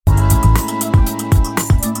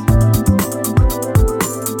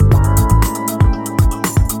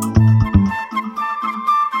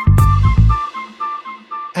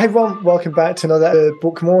Hey everyone, welcome back to another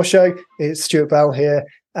Book More show. It's Stuart Bell here,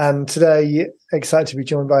 and today excited to be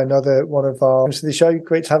joined by another one of our hosts of the show.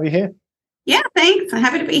 Great to have you here. Yeah, thanks. I'm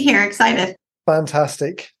happy to be here. Excited.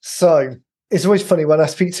 Fantastic. So it's always funny when I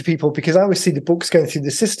speak to people because I always see the books going through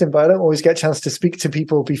the system, but I don't always get a chance to speak to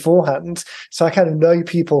people beforehand. So I kind of know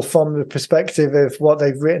people from the perspective of what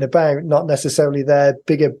they've written about, not necessarily their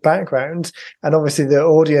bigger background. And obviously the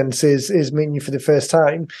audience is meeting you for the first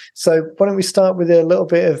time. So why don't we start with a little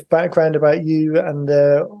bit of background about you and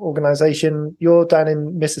the organization. You're down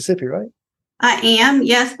in Mississippi, right? I am.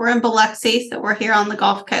 Yes, we're in Biloxi, so we're here on the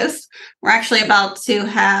Gulf Coast. We're actually about to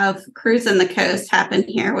have Cruising the Coast happen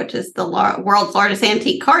here, which is the world's largest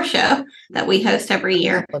antique car show that we host every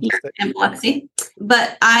year here in Biloxi.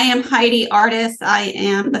 But I am Heidi, Ardis. I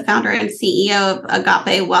am the founder and CEO of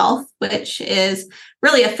Agape Wealth, which is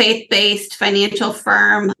really a faith-based financial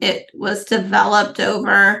firm. It was developed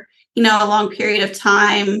over, a long period of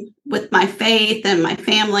time with my faith and my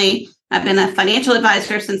family. I've been a financial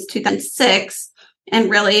advisor since 2006, and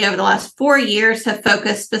really over the last 4 years have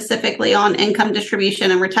focused specifically on income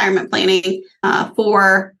distribution and retirement planning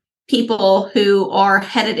for people who are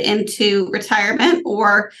headed into retirement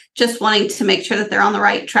or just wanting to make sure that they're on the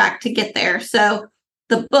right track to get there. So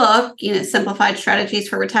the book, Simplified Strategies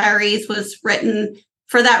for Retirees, was written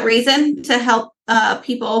for that reason, to help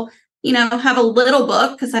people have a little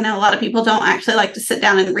book, because I know a lot of people don't actually like to sit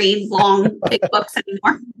down and read long, big books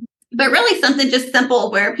anymore. But really something just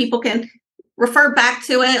simple where people can refer back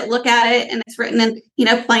to it, look at it, and it's written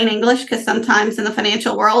in, plain English, because sometimes in the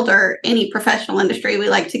financial world or any professional industry, we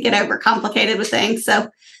like to get overcomplicated with things. So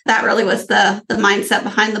that really was the mindset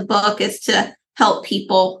behind the book, is to help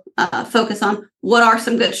people focus on what are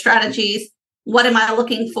some good strategies, what am I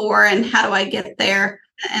looking for, and how do I get there?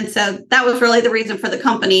 And so that was really the reason for the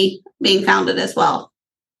company being founded as well.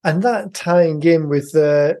 And that tying in with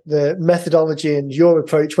the methodology and your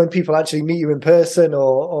approach when people actually meet you in person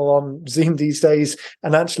or on Zoom these days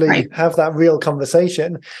and actually have that real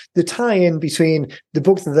conversation, the tie-in between the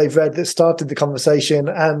book that they've read that started the conversation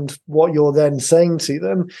and what you're then saying to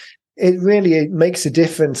them, it makes a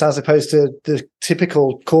difference as opposed to the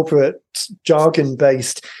typical corporate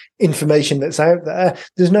jargon-based information that's out there.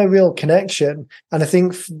 There's no real connection. And I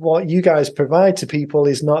think what you guys provide to people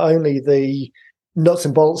is not only the nuts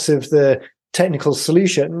and bolts of the technical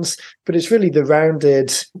solutions, but it's really the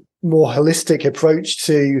rounded, more holistic approach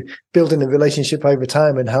to building a relationship over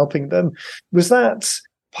time and helping them. Was that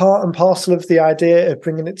part and parcel of the idea of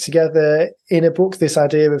bringing it together in a book, this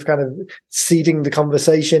idea of kind of seeding the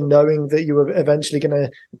conversation, knowing that you were eventually going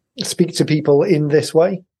to speak to people in this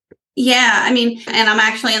way? Yeah, and I'm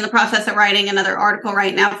actually in the process of writing another article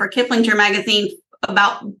right now for Kiplinger magazine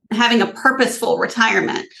about having a purposeful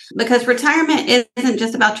retirement, because retirement isn't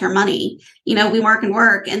just about your money. We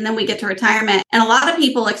work and then we get to retirement. And a lot of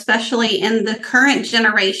people, especially in the current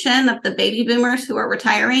generation of the baby boomers who are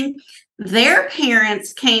retiring, their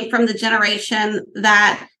parents came from the generation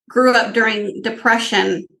that grew up during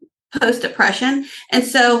depression, post-depression. And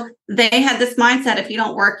so they had this mindset, if you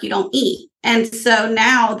don't work, you don't eat. And so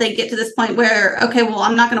now they get to this point where, okay, well,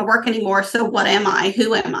 I'm not going to work anymore. So what am I?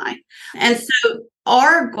 Who am I? And so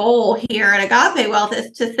our goal here at Agape Wealth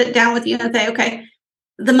is to sit down with you and say, okay,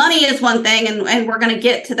 the money is one thing, and we're going to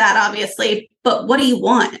get to that, obviously, but what do you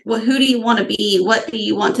want? Well, who do you want to be? What do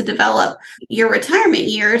you want to develop? Your retirement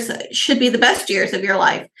years should be the best years of your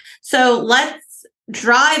life. So let's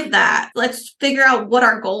drive that. Let's figure out what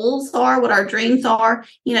our goals are, what our dreams are.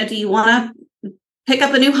 Do you want to pick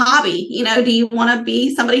up a new hobby? Do you want to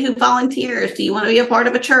be somebody who volunteers? Do you want to be a part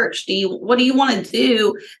of a church? What do you want to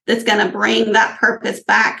do that's going to bring that purpose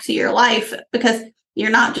back to your life? Because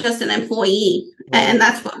you're not just an employee. And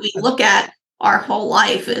that's what we look at our whole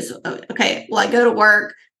life is, okay, well, I go to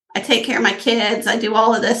work, I take care of my kids, I do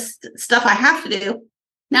all of this stuff I have to do.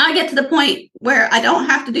 Now I get to the point where I don't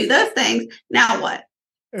have to do those things. Now what?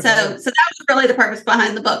 So that was really the purpose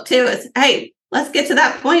behind the book too, is, hey, let's get to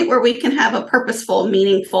that point where we can have a purposeful,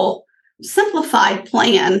 meaningful, simplified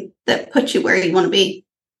plan that puts you where you want to be.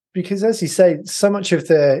 Because as you say, so much of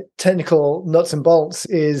the technical nuts and bolts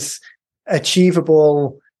is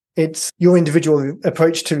achievable. It's your individual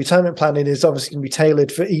approach to retirement planning is obviously going to be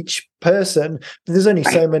tailored for each person, but there's only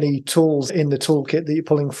so many tools in the toolkit that you're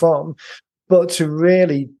pulling from. But to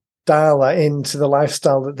really dial that into the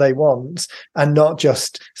lifestyle that they want and not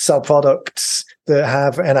just sell products that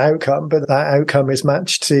have an outcome, but that outcome is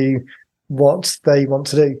matched to what they want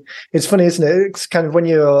to do. It's funny, isn't it? It's kind of when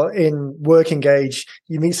you're in working age,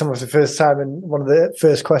 you meet someone for the first time and one of the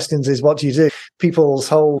first questions is, what do you do? People's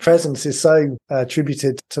whole presence is so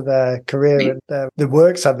attributed to their career and the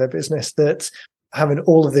work side of their business that having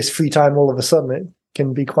all of this free time all of a sudden, it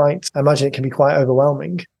can be quite, I imagine it can be quite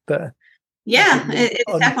overwhelming. But yeah,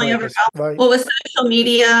 it's definitely overwhelming. Right. Well, with social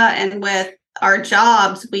media and with our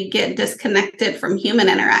jobs, we get disconnected from human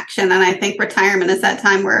interaction. And I think retirement is that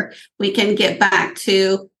time where we can get back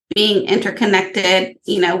to being interconnected,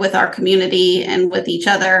 with our community and with each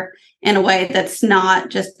other in a way that's not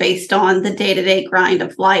just based on the day-to-day grind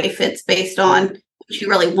of life. It's based on what you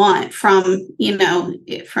really want from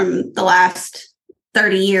the last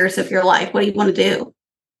 30 years of your life. What do you want to do?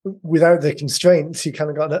 Without the constraints, you kind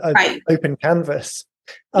of got an open canvas.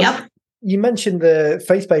 Yep. You mentioned the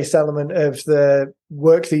faith-based element of the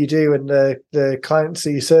work that you do and the clients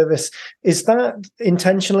that you service. Is that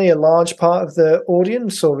intentionally a large part of the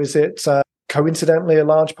audience, or is it coincidentally a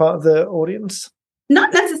large part of the audience?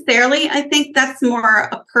 Not necessarily. I think that's more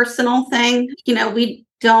a personal thing. We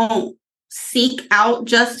don't seek out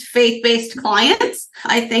just faith-based clients.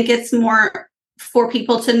 I think it's more for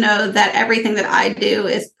people to know that everything that I do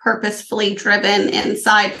is purposefully driven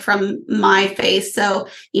inside from my faith. So,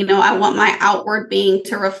 I want my outward being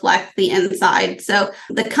to reflect the inside. So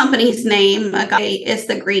the company's name, agape, is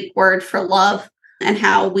the Greek word for love, and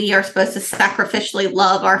how we are supposed to sacrificially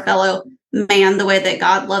love our fellow man the way that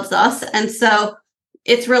God loves us. And so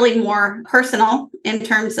it's really more personal in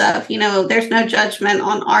terms of, there's no judgment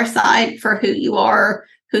on our side for who you are,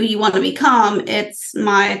 who you want to become. It's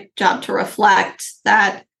my job to reflect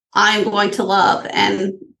that I'm going to love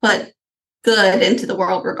and put good into the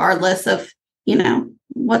world, regardless of,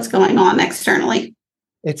 what's going on externally.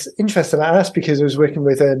 It's interesting. I asked because I was working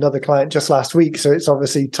with another client just last week, so it's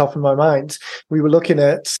obviously top of my mind. We were looking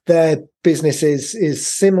at their business is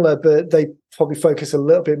similar, but they probably focus a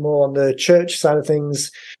little bit more on the church side of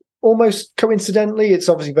things. Almost coincidentally, it's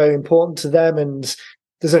obviously very important to them, and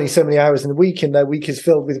there's only so many hours in the week, and their week is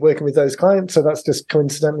filled with working with those clients. So that's just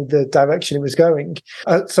coincidentally the direction it was going.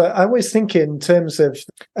 So I always think in terms of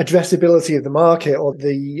addressability of the market, or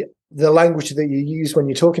the language that you use when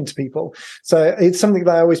you're talking to people. So it's something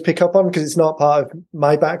that I always pick up on because it's not part of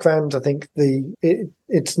my background. I think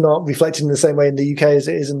it's not reflected in the same way in the UK as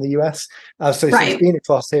it is in the US. So since being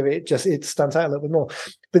across here, it stands out a little bit more.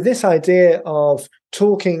 But this idea of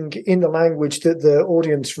talking in the language that the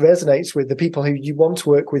audience resonates with, the people who you want to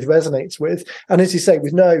work with resonates with, and as you say,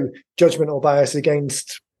 with no judgment or bias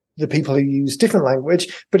against the people who use different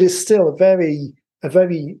language, but it's still a very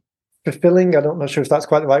fulfilling, I'm not sure if that's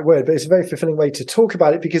quite the right word, but it's a very fulfilling way to talk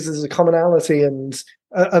about it because there's a commonality and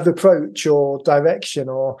of approach or direction,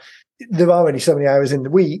 or there are only so many hours in the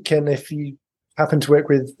week. And if you happen to work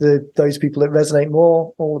with those people that resonate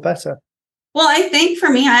more, all the better. Well, I think for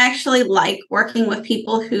me, I actually like working with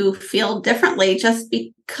people who feel differently just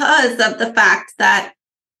because of the fact that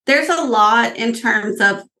there's a lot in terms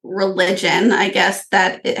of religion, I guess,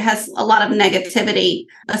 that it has a lot of negativity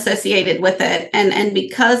associated with it. And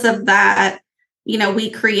because of that, we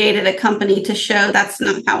created a company to show that's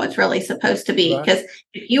not how it's really supposed to be. Because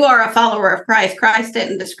if you are a follower of Christ, Christ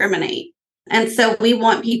didn't discriminate. And so we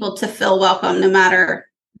want people to feel welcome no matter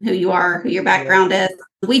who you are, who your background is.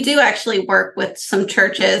 We do actually work with some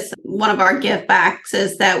churches. One of our give backs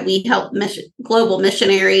is that we help global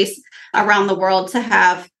missionaries around the world to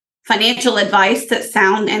have financial advice that's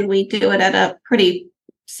sound, and we do it at a pretty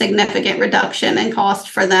significant reduction in cost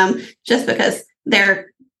for them just because they're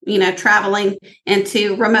traveling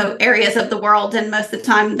into remote areas of the world, and most of the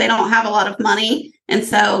time they don't have a lot of money, and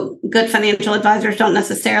so good financial advisors don't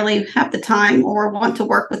necessarily have the time or want to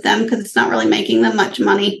work with them because it's not really making them much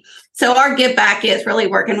money. So our give back is really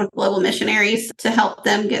working with global missionaries to help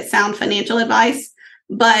them get sound financial advice,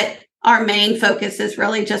 but our main focus is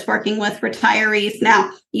really just working with retirees.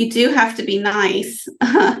 Now, you do have to be nice.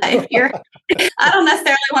 I don't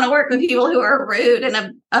necessarily want to work with people who are rude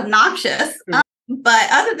and obnoxious. But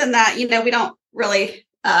other than that, we don't really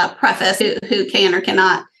preface who can or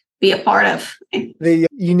cannot be a part of. The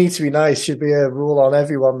 "you need to be nice" should be a rule on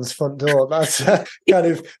everyone's front door. That's kind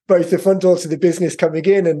of both the front door to the business coming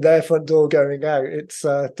in and their front door going out. It's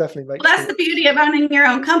definitely makes. Well, that's the beauty of owning your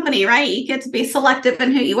own company, right? You get to be selective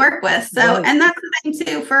in who you work with. So, and that's the thing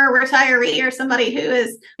too for a retiree or somebody who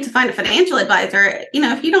is to find a financial advisor.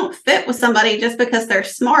 If you don't fit with somebody just because they're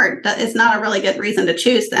smart, that is not a really good reason to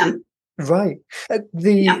choose them. Right. That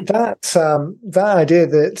idea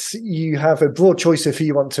that you have a broad choice of who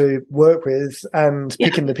you want to work with, and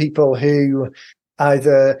picking the people who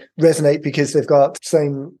either resonate because they're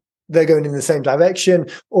going in the same direction,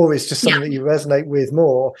 or it's just something that you resonate with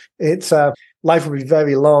more. It's life would be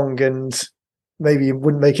very long, and maybe you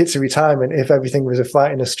wouldn't make it to retirement if everything was a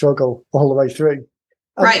fight and a struggle all the way through.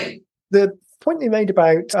 Right. The point you made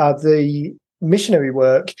about the missionary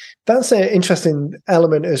work, that's an interesting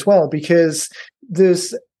element as well, because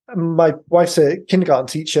my wife's a kindergarten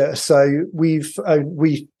teacher, so we are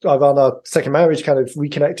on our second marriage, kind of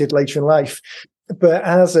reconnected later in life. But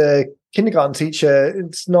as a kindergarten teacher,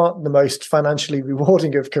 it's not the most financially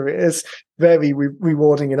rewarding of careers, very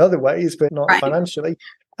rewarding in other ways, but not financially.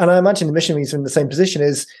 And I imagine the missionaries are in the same position.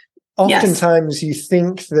 Is oftentimes you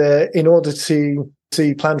think that in order to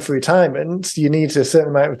plan for retirement, you need a certain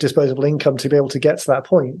amount of disposable income to be able to get to that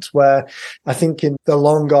point, where I think in the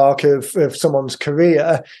long arc of someone's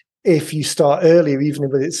career, if you start earlier, even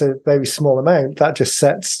if it's a very small amount, that just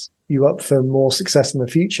sets you up for more success in the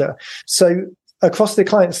future. So across the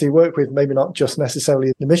clients you work with, maybe not just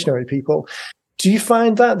necessarily the missionary people, do you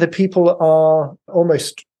find that the people are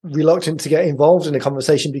almost reluctant to get involved in a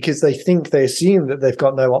conversation because they assume that they've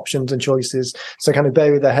got no options and choices, so kind of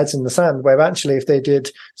bury their heads in the sand, where actually if they did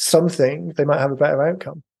something, they might have a better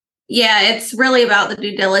outcome? Yeah, it's really about the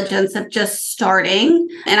due diligence of just starting.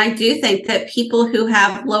 And I do think that people who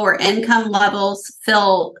have lower income levels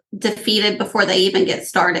feel defeated before they even get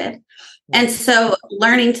started. And so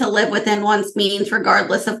learning to live within one's means,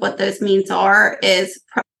 regardless of what those means are, is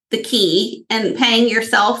the key. And paying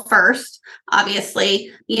yourself first, obviously,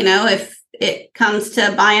 if it comes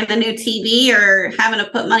to buying a new TV or having to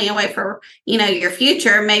put money away for, your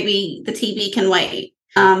future, maybe the TV can wait.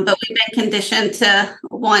 But we've been conditioned to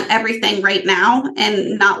want everything right now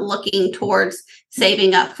and not looking towards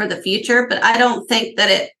saving up for the future. But I don't think that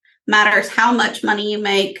it matters how much money you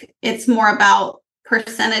make. It's more about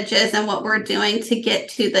percentages and what we're doing to get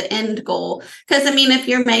to the end goal. Because if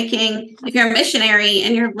you're a missionary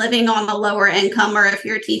and you're living on a lower income, or if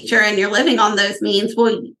you're a teacher and you're living on those means,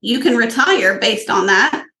 well, you can retire based on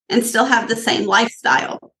that and still have the same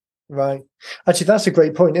lifestyle. Right. Actually, that's a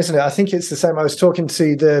great point, isn't it? I think it's the same. I was talking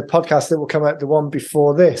to the podcast that will come out, the one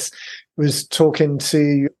before this, was talking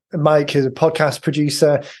to Mike, who's a podcast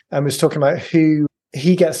producer, and was talking about who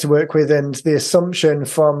he gets to work with. And the assumption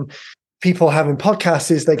from people having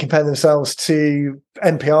podcasts is they compare themselves to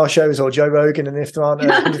NPR shows or Joe Rogan, and if there aren't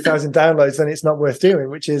 100,000 downloads, then it's not worth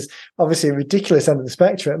doing, which is obviously a ridiculous end of the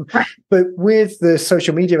spectrum. Right. But with the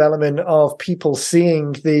social media element of people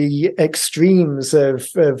seeing the extremes of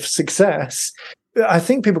success, I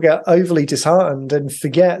think people get overly disheartened and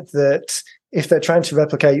forget that if they're trying to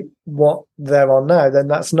replicate what they're on now, then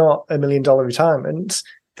that's not $1 million retirement.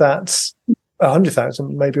 That's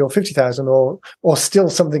 100,000 maybe, or 50,000, or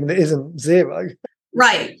still something that isn't zero.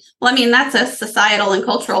 Right. Well, that's a societal and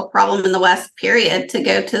cultural problem in the West, period, to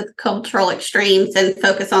go to cultural extremes and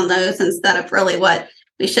focus on those instead of really what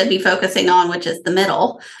we should be focusing on, which is the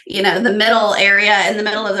middle, the middle area in the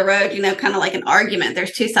middle of the road, kind of like an argument.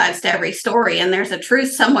 There's two sides to every story, and there's a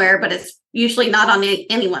truth somewhere, but it's usually not on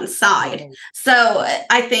anyone's side. So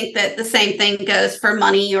I think that the same thing goes for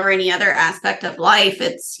money or any other aspect of life.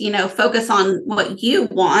 It's, focus on what you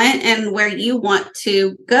want and where you want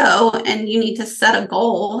to go, and you need to set a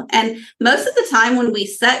goal. And most of the time when we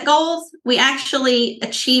set goals, we actually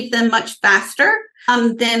achieve them much faster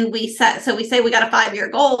than we set. So we say we got a 5-year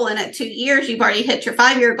goal, and at 2 years, you've already hit your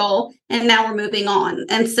 5-year goal, and now we're moving on.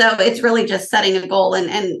 And so it's really just setting a goal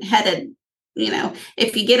and headed.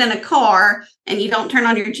 If you get in a car and you don't turn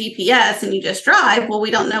on your GPS and you just drive, well,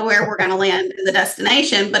 we don't know where we're going to land in the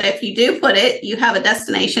destination. But if you do put it, you have a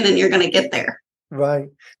destination and you're going to get there. Right.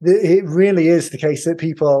 It really is the case that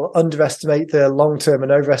people underestimate the long term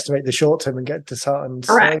and overestimate the short term and get disheartened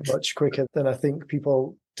so much quicker than I think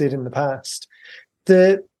people did in the past.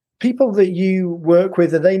 The people that you work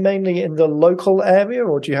with, are they mainly in the local area,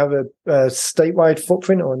 or do you have a statewide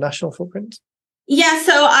footprint or a national footprint? Yeah,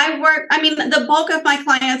 so the bulk of my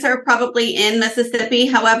clients are probably in Mississippi.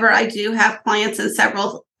 However, I do have clients in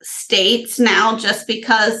several states now, just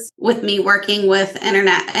because with me working with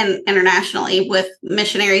internationally with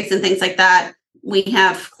missionaries and things like that, we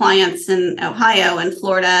have clients in Ohio and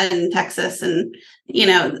Florida and Texas and,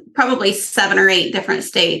 probably 7 or 8 different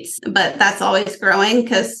states. But that's always growing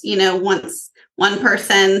because, once one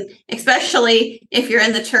person, especially if you're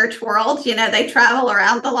in the church world, they travel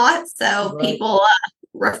around a lot. So people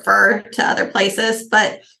refer to other places.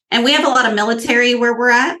 And we have a lot of military where we're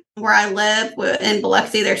at, where I live in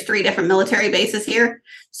Biloxi. There's 3 different military bases here.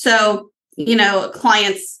 So,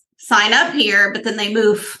 clients sign up here, but then they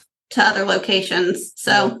move to other locations.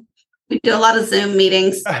 So we do a lot of Zoom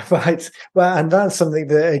meetings. Right. Well, and that's something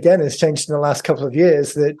that, again, has changed in the last couple of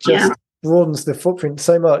years, that just broadens the footprint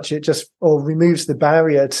so much. It just removes the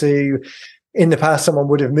barrier to, in the past, someone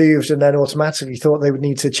would have moved and then automatically thought they would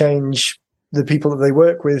need to change the people that they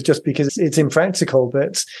work with just because it's impractical.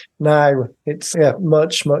 But now it's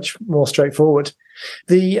much, much more straightforward.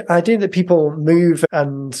 The idea that people move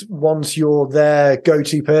and once you're their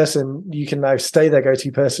go-to person, you can now stay their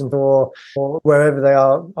go-to person or wherever they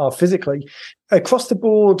are physically. Across the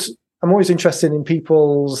board, I'm always interested in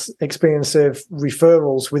people's experience of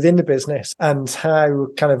referrals within the business and how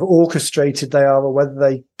kind of orchestrated they are or whether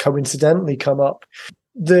they coincidentally come up.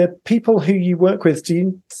 The people who you work with, do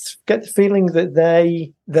you get the feeling that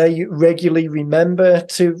they regularly remember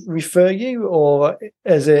to refer you, or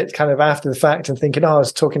is it kind of after the fact and thinking, I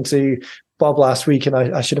was talking to Bob last week and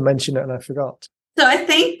I should have mentioned it and I forgot? So I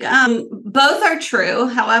think both are true.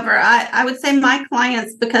 However, I would say my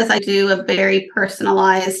clients, because I do a very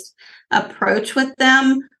personalized approach with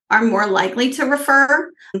them, are more likely to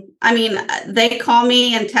refer. I mean, they call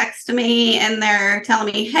me and text me and they're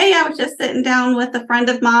telling me, hey, I was just sitting down with a friend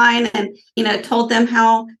of mine and, told them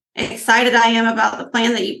how excited I am about the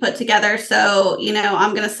plan that you put together. So,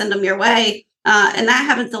 I'm going to send them your way. And that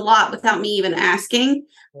happens a lot without me even asking.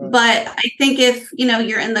 Right. But I think if,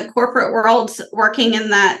 you're in the corporate world working in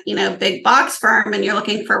that, big box firm and you're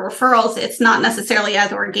looking for referrals, it's not necessarily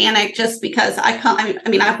as organic just because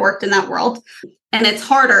I've worked in that world. And it's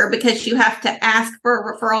harder because you have to ask for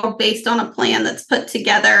a referral based on a plan that's put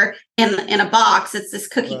together in a box. It's this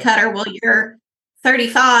cookie cutter. Well, you're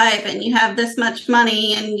 35 and you have this much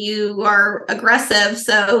money and you are aggressive,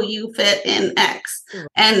 so you fit in X.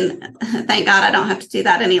 And thank God I don't have to do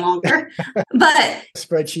that any longer. But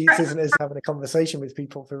spreadsheets isn't as having a conversation with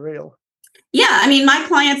people for real. Yeah. I mean, my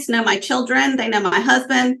clients know my children. They know my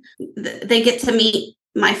husband. They get to meet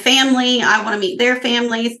my family. I want to meet their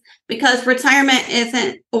families because retirement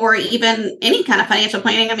isn't, or even any kind of financial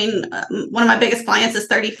planning. I mean, one of my biggest clients is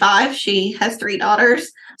 35. She has 3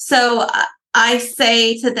 daughters. So I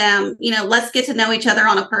say to them, let's get to know each other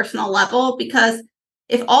on a personal level, because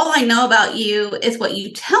if all I know about you is what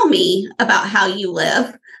you tell me about how you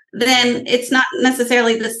live, then it's not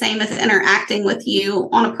necessarily the same as interacting with you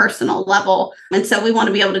on a personal level. And so we want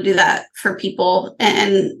to be able to do that for people.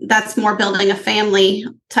 And that's more building a family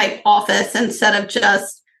type office instead of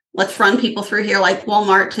just let's run people through here like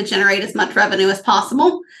Walmart to generate as much revenue as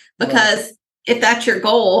possible. Because if that's your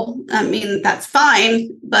goal, I mean, that's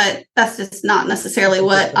fine, but that's just not necessarily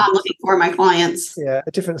what I'm looking for in my clients. Yeah,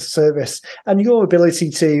 a different service. And your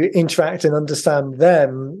ability to interact and understand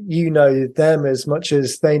them, you know them as much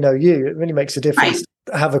as they know you. It really makes a difference.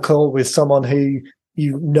 Right. Have a call with someone who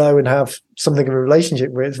you know and have something of a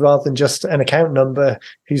relationship with, rather than just an account number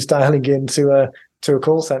who's dialing into a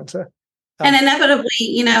call center. And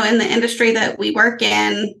inevitably, in the industry that we work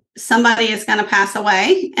in, somebody is going to pass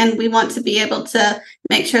away, and we want to be able to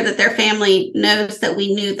make sure that their family knows that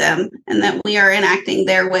we knew them and that we are enacting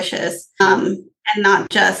their wishes, and not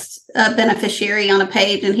just a beneficiary on a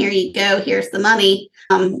page and here you go, here's the money.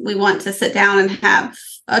 We want to sit down and have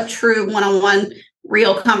a true one-on-one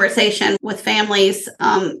real conversation with families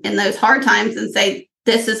in those hard times and say,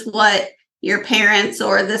 this is what your parents,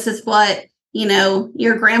 or this is what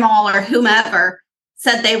your grandma or whomever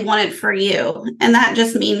said they wanted for you. And that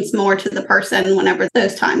just means more to the person whenever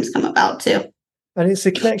those times come about too. And it's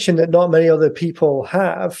a connection that not many other people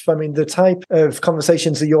have. I mean, the type of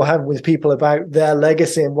conversations that you're having with people about their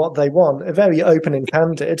legacy and what they want are very open and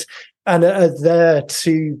candid and are there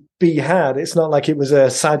to be had. It's not like it was a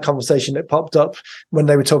sad conversation that popped up when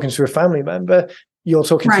they were talking to a family member. You're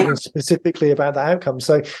talking to them specifically about the outcome.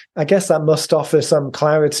 So I guess that must offer some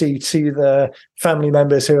clarity to the family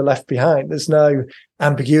members who are left behind. There's no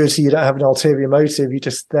ambiguity. You don't have an ulterior motive. You're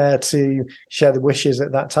just there to share the wishes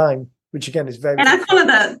at that time, which again is very... And that's one of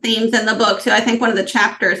the themes in the book too. I think one of the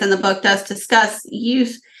chapters in the book does discuss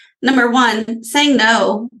number one, saying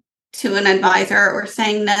no to an advisor or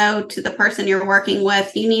saying no to the person you're working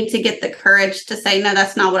with. You need to get the courage to say, no,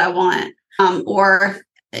 that's not what I want.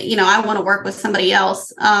 I want to work with somebody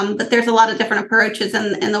else. But there's a lot of different approaches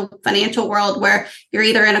in the financial world where you're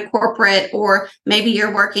either in a corporate or maybe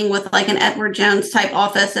you're working with like an Edward Jones type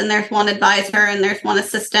office and there's one advisor and there's one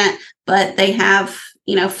assistant, but they have,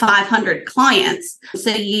 500 clients. So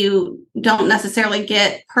you don't necessarily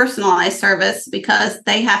get personalized service because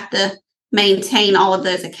they have to maintain all of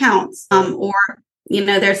those accounts.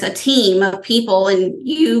 There's a team of people and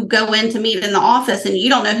you go in to meet in the office and you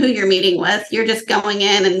don't know who you're meeting with. You're just going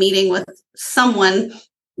in and meeting with someone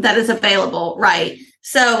that is available. Right.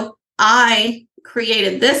 So I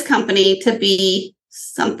created this company to be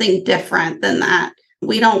something different than that.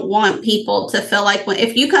 We don't want people to feel like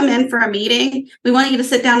if you come in for a meeting, we want you to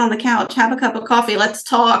sit down on the couch, have a cup of coffee, let's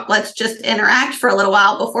talk, let's just interact for a little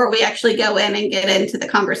while before we actually go in and get into the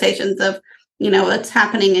conversations of, what's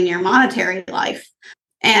happening in your monetary life.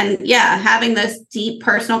 And yeah, having those deep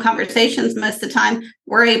personal conversations, most of the time,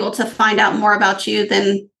 we're able to find out more about you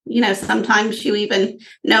than, sometimes you even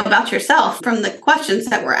know about yourself from the questions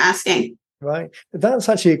that we're asking. Right. That's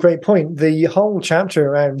actually a great point. The whole chapter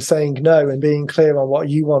around saying no and being clear on what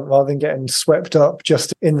you want rather than getting swept up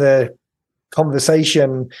just in the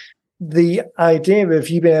conversation. The idea of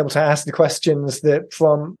you being able to ask the questions that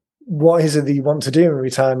from what is it that you want to do in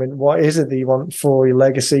retirement? What is it that you want for your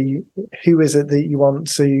legacy? Who is it that you want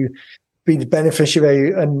to be the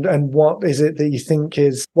beneficiary? And what is it that you think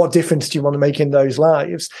is, what difference do you want to make in those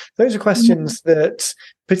lives? Those are questions that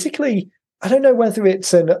particularly, I don't know whether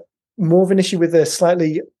it's more of an issue with a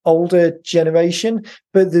slightly older generation,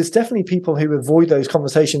 but there's definitely people who avoid those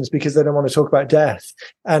conversations because they don't want to talk about death.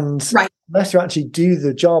 And unless you actually do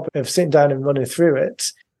the job of sitting down and running through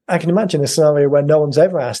it, I can imagine a scenario where no one's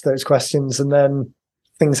ever asked those questions and then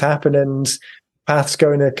things happen and paths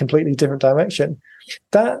go in a completely different direction.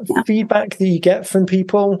 That feedback that you get from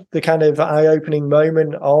people, the kind of eye-opening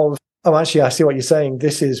moment of, oh, actually, I see what you're saying.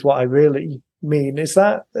 This is what I really mean. Is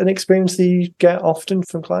that an experience that you get often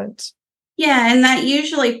from clients? Yeah, and that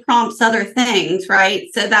usually prompts other things, right?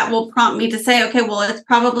 So that will prompt me to say, okay, well, it's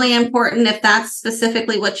probably important if that's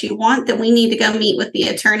specifically what you want, that we need to go meet with the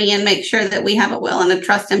attorney and make sure that we have a will and a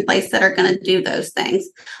trust in place that are going to do those things.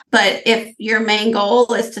 But if your main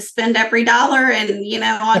goal is to spend every dollar and,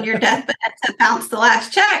 on your deathbed to bounce the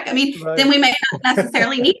last check, then we may not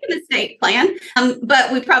necessarily need an estate plan,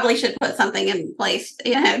 but we probably should put something in place,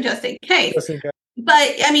 just in case.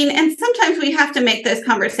 But and sometimes we have to make those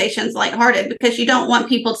conversations lighthearted because you don't want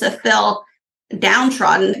people to feel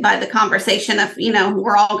downtrodden by the conversation of,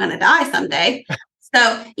 we're all going to die someday.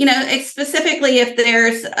 So, specifically if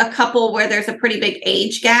there's a couple where there's a pretty big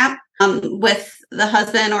age gap with the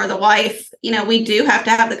husband or the wife, we do have to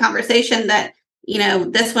have the conversation that,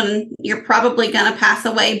 this one, you're probably going to pass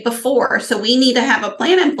away before. So we need to have a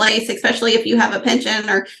plan in place, especially if you have a pension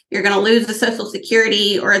or you're going to lose the Social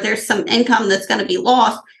Security or there's some income that's going to be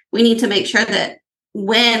lost. We need to make sure that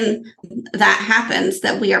when that happens,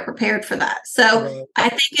 that we are prepared for that. So I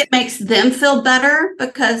think it makes them feel better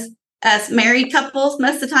because as married couples,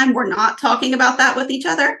 most of the time, we're not talking about that with each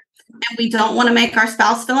other. And we don't want to make our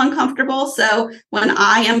spouse feel uncomfortable. So when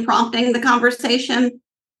I am prompting the conversation,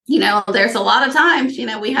 there's a lot of times,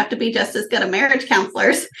 we have to be just as good a marriage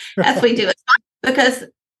counselors as we do it because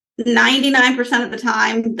 99% of the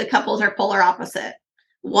time, the couples are polar opposite.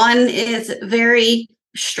 One is very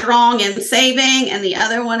strong in saving and the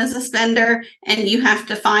other one is a spender. And you have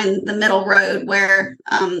to find the middle road where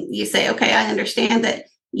you say, okay, I understand that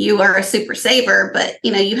you are a super saver, but,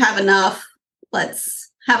 you have enough.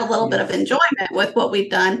 Let's have a little bit of enjoyment with what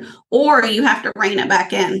we've done, or you have to rein it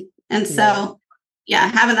back in. And so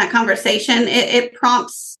having that conversation, it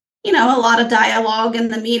prompts, a lot of dialogue in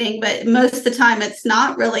the meeting, but most of the time it's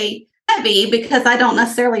not really heavy because I don't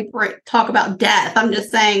necessarily talk about death. I'm just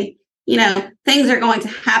saying, things are going to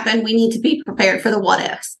happen. We need to be prepared for the what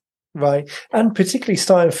ifs. Right. And particularly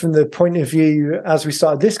starting from the point of view, as we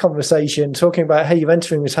started this conversation, talking about, hey, you're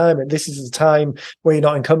entering retirement. This is a time where you're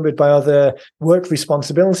not encumbered by other work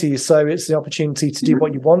responsibilities. So it's the opportunity to do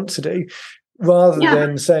what you want to do. Rather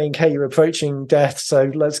than saying, hey, you're approaching death,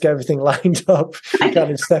 so let's get everything lined up and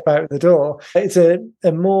kind of step out the door. It's a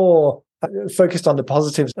more focused on the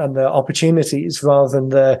positives and the opportunities rather than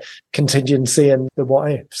the contingency and the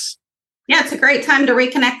what ifs. Yeah, it's a great time to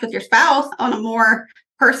reconnect with your spouse on a more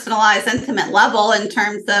personalized, intimate level in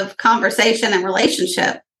terms of conversation and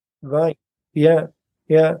relationship. Right. Yeah.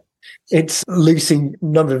 It's Lucy a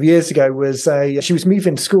number of years ago she was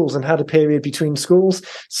moving schools and had a period between schools.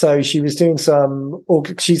 So she was doing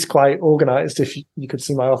she's quite organized. If you could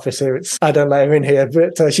see my office here, I don't let her in here,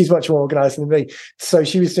 but she's much more organized than me. So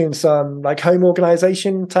she was doing some home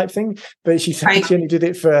organization type thing, but she said she only did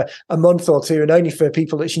it for a month or two and only for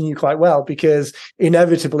people that she knew quite well, because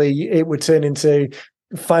inevitably it would turn into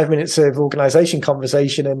 5 minutes of organization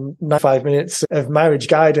conversation and 5 minutes of marriage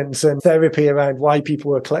guidance and therapy around why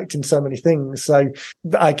people were collecting so many things. So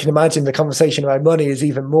I can imagine the conversation around money is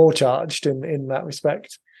even more charged in that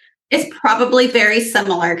respect. It's probably very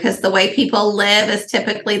similar because the way people live is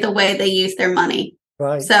typically the way they use their money.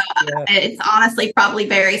 Right. So it's honestly probably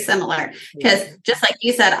very similar because just like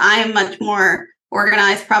you said, I am much more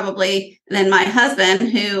organized probably than my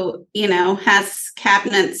husband who, has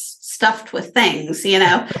cabinets stuffed with things, and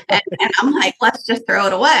I'm like, let's just throw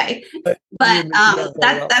it away. But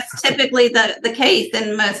that's typically the case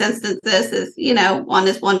in most instances is, one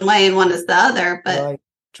is one way and one is the other. But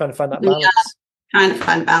trying to find that balance. Trying to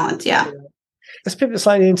find balance. Yeah. let's pivot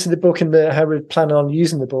slightly into the book and how we're planning on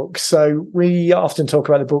using the book. So we often talk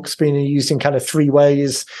about the books being used in kind of three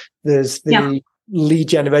ways. There's the lead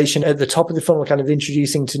generation at the top of the funnel, kind of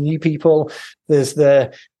introducing to new people. There's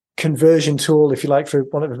the conversion tool, if you like, for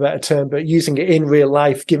want of a better term, but using it in real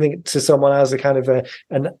life, giving it to someone as a kind of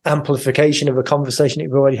an amplification of a conversation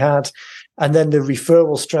you've already had. And then the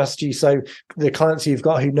referral strategy. So the clients you've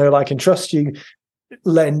got who know, like, and trust you,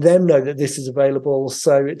 letting them know that this is available.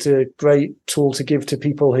 So it's a great tool to give to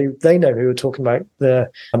people who they know who are talking about the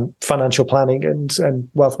financial planning and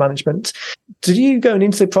wealth management. Did you, going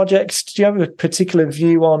into the project, do you have a particular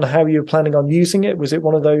view on how you're planning on using it? Was it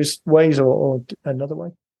one of those ways or another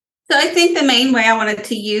way? So I think the main way I wanted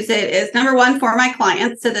to use it is, number one, for my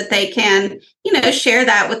clients so that they can, share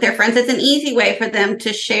that with their friends. It's an easy way for them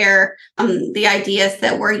to share the ideas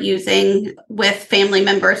that we're using with family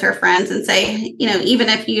members or friends and say, even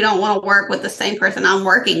if you don't want to work with the same person I'm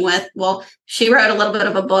working with, well, she wrote a little bit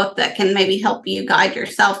of a book that can maybe help you guide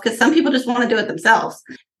yourself, because some people just want to do it themselves.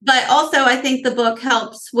 But also, I think the book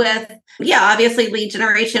helps with, obviously lead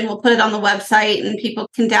generation. We'll put it on the website and people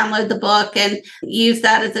can download the book and use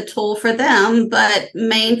that as a tool for them. But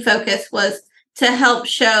main focus was to help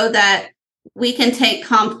show that we can take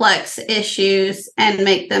complex issues and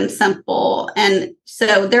make them simple. And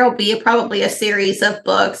so there will be probably a series of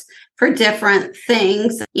books for different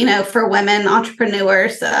things. For women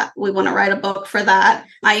entrepreneurs, we want to write a book for that.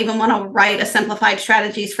 I even want to write a simplified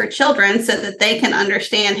strategies for children so that they can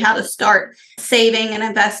understand how to start saving and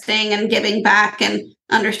investing and giving back and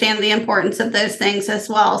understand the importance of those things as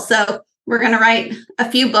well. So we're going to write a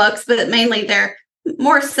few books, but mainly they're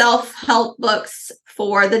more self-help books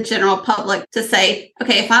for the general public to say,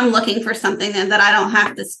 okay, if I'm looking for something that I don't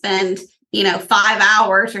have to spend 5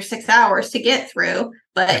 hours or 6 hours to get through.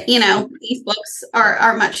 But, these books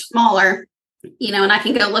are much smaller, and I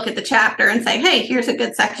can go look at the chapter and say, hey, here's a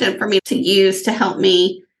good section for me to use to help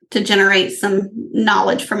me to generate some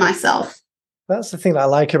knowledge for myself. That's the thing that I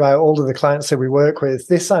like about all of the clients that we work with,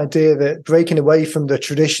 this idea that breaking away from the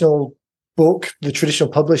traditional book, the traditional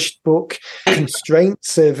published book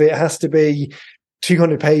constraints of it has to be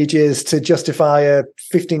 200 pages to justify a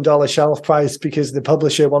 $15 shelf price because the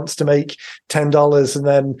publisher wants to make $10, and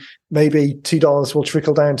then maybe $2 will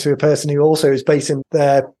trickle down to a person who also is basing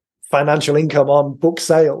their financial income on book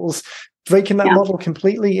sales. Breaking that model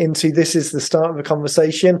completely into this is the start of a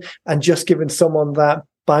conversation and just giving someone that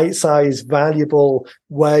bite-sized, valuable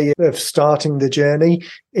way of starting the journey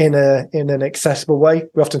in an accessible way.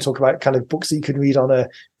 We often talk about kind of books that you could read on a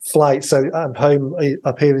flight. So I'm home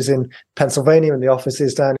up here is in Pennsylvania and the office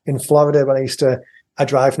is down in Florida. I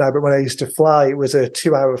drive now, but when I used to fly, it was a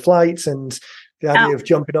 2-hour flight, and the idea of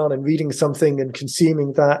jumping on and reading something and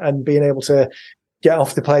consuming that and being able to get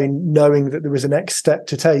off the plane knowing that there was a next step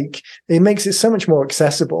to take, it makes it so much more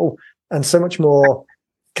accessible and so much more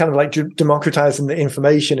kind of like democratizing the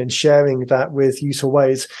information and sharing that with useful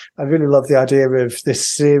ways. I really love the idea of this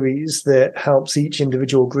series that helps each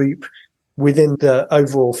individual group within the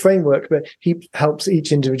overall framework, but he helps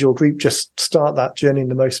each individual group just start that journey in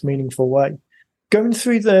the most meaningful way. Going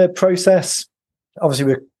through the process,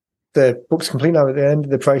 obviously the book's complete now at the end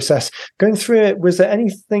of the process. Going through it, was there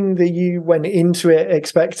anything that you went into it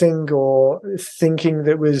expecting or thinking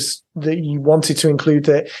that you wanted to include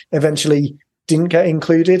that eventually didn't get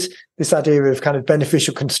included? This idea of kind of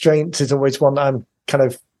beneficial constraints is always one that I'm kind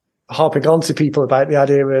of harping on to people about, the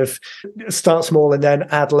idea of start small and then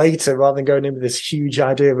add later, rather than going in with this huge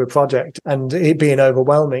idea of a project and it being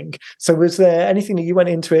overwhelming. So was there anything that you went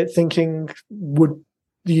into it thinking would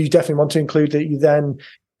you definitely want to include that you then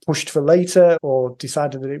pushed for later or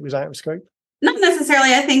decided that it was out of scope? Not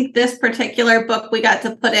necessarily. I think this particular book, we got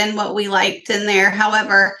to put in what we liked in there.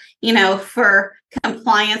 However, for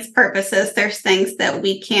compliance purposes, there's things that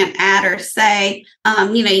we can't add or say.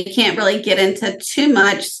 You can't really get into too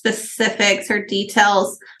much specifics or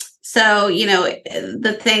details. So,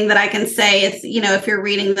 the thing that I can say is, if you're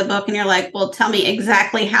reading the book and you're like, well, tell me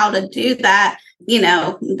exactly how to do that,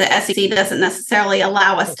 the SEC doesn't necessarily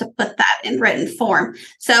allow us to put that in written form.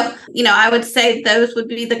 So, I would say those would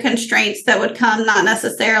be the constraints that would come, not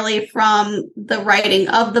necessarily from the writing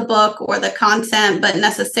of the book or the content, but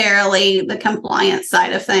necessarily the compliance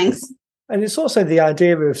side of things. And it's also the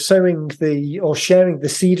idea of sharing the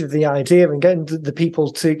seed of the idea and getting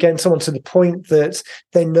getting someone to the point that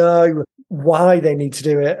they know why they need to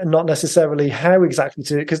do it and not necessarily how exactly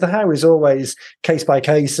to do it, because the how is always case by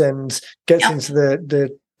case and gets into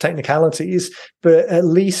the technicalities, but at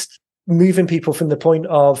least moving people from the point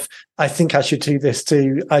of, I think I should do this,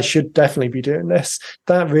 to I should definitely be doing this.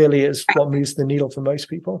 That really is what moves the needle for most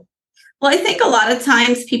people. Well, I think a lot of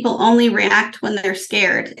times people only react when they're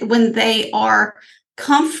scared, when they are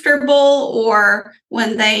comfortable or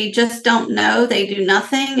when they just don't know, they do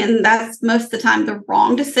nothing. And that's most of the time the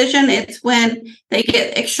wrong decision. It's when they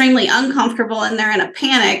get extremely uncomfortable and they're in a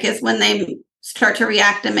panic is when they start to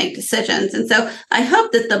react and make decisions. And so I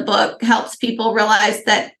hope that the book helps people realize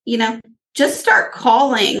that, just start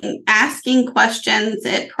calling, asking questions.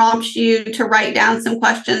 It prompts you to write down some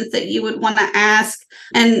questions that you would want to ask,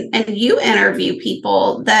 and you interview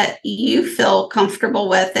people that you feel comfortable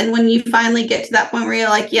with. And when you finally get to that point where you're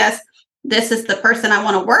like, yes, this is the person I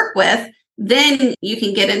want to work with, then you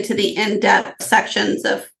can get into the in-depth sections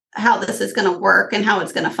of how this is going to work and how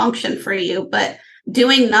it's going to function for you. But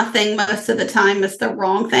doing nothing most of the time is the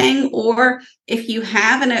wrong thing. Or if you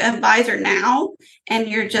have an advisor now and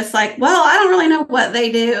you're just like, well, I don't really know what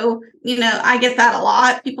they do. I get that a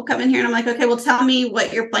lot. People come in here and I'm like, okay, well, tell me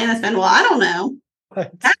what your plan has been. Well, I don't know.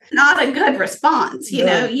 Right. That's not a good response. You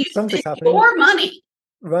something's it's your money.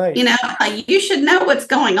 Right. You should know what's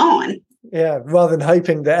going on. Yeah. Rather than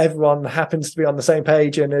hoping that everyone happens to be on the same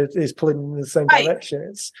page and is pulling in the same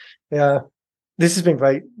direction. This has been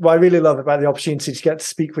great. What I really love about the opportunity to get to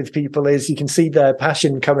speak with people is you can see their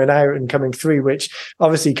passion coming out and coming through, which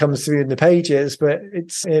obviously comes through in the pages, but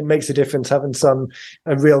it makes a difference having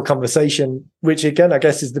a real conversation, which again, I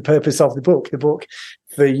guess is the purpose of the book. The book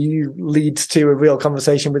for you leads to a real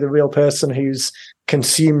conversation with a real person who's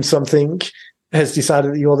consumed something, has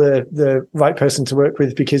decided that you're the right person to work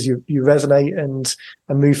with because you resonate and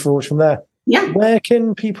move forward from there. Yeah. Where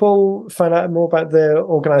can people find out more about the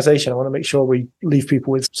organization? I want to make sure we leave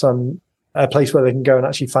people with a place where they can go and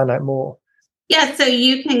actually find out more. Yeah, so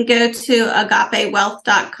you can go to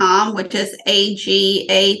agapewealth.com, which is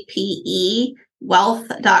AGAPE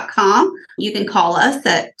wealth.com. You can call us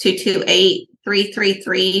at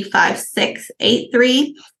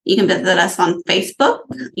 228-333-5683. You can visit us on Facebook.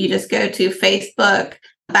 You just go to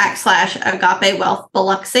Facebook.com/Agape Wealth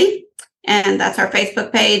Biloxi. And that's our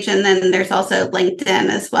Facebook page. And then there's also LinkedIn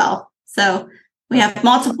as well. So we have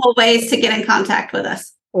multiple ways to get in contact with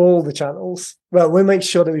us. All the channels. Well, we'll make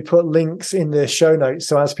sure that we put links in the show notes.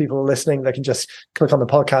 So as people are listening, they can just click on the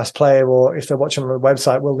podcast player, or if they're watching on the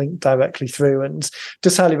website, we'll link directly through. And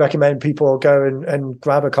just highly recommend people go and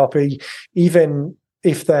grab a copy, even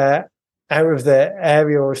if they're out of their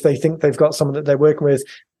area or if they think they've got someone that they're working with.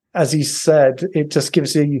 As you said, it just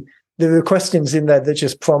gives you there are questions in there that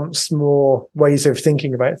just prompts more ways of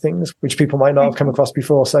thinking about things, which people might not have come across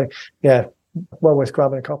before. So, yeah, well worth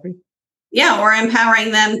grabbing a copy. Yeah, or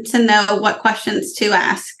empowering them to know what questions to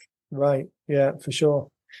ask. Right. Yeah, for sure.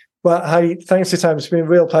 Well, Heidi, thanks for your time. It's been a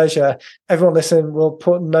real pleasure. Everyone listen, we'll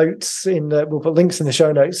put links in the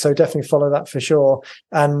show notes. So definitely follow that for sure.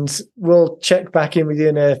 And we'll check back in with you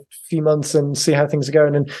in a few months and see how things are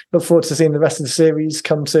going, and look forward to seeing the rest of the series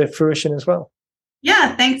come to fruition as well.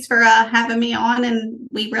 Yeah, thanks for having me on. And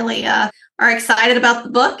we really are excited about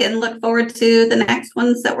the book and look forward to the next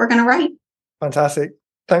ones that we're going to write. Fantastic.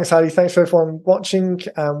 Thanks, Heidi. Thanks for everyone watching,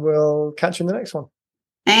 and we'll catch you in the next one.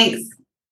 Thanks.